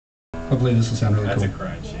Hopefully this will sound really That's cool. a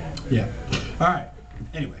crunch, Yeah. All right.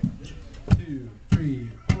 Anyway. 2, 3,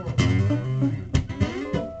 4.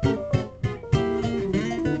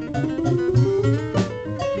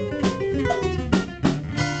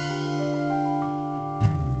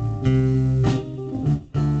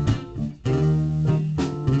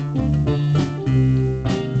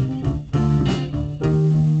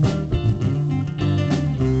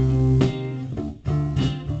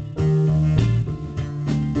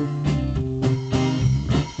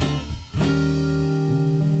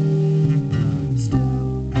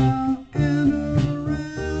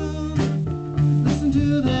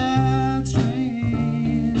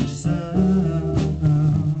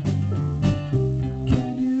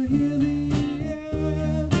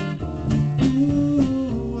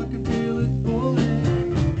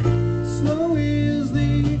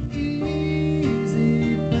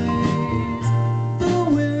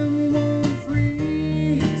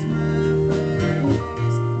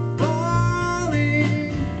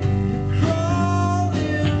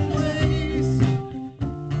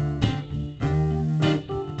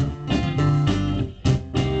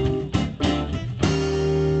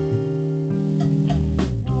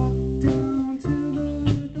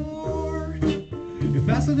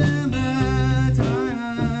 Faster than the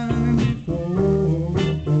time before.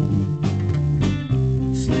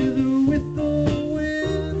 Slither with the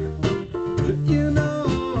wind, you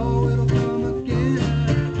know it'll come again.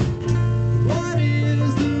 What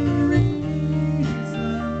is the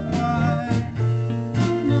reason why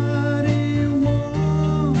nobody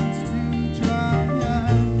wants to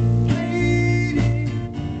try? Lady,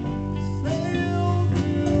 sail to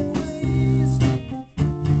waste.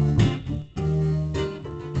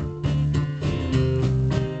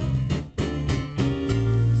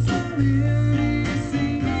 Many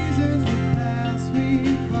seasons will pass me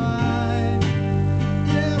by,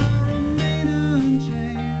 yet I remain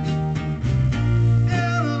unchanged,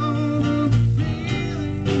 and all the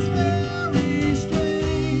feelings very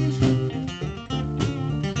strange.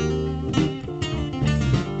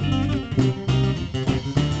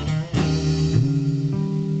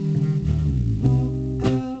 Walk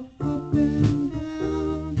out up and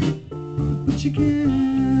down, but you can't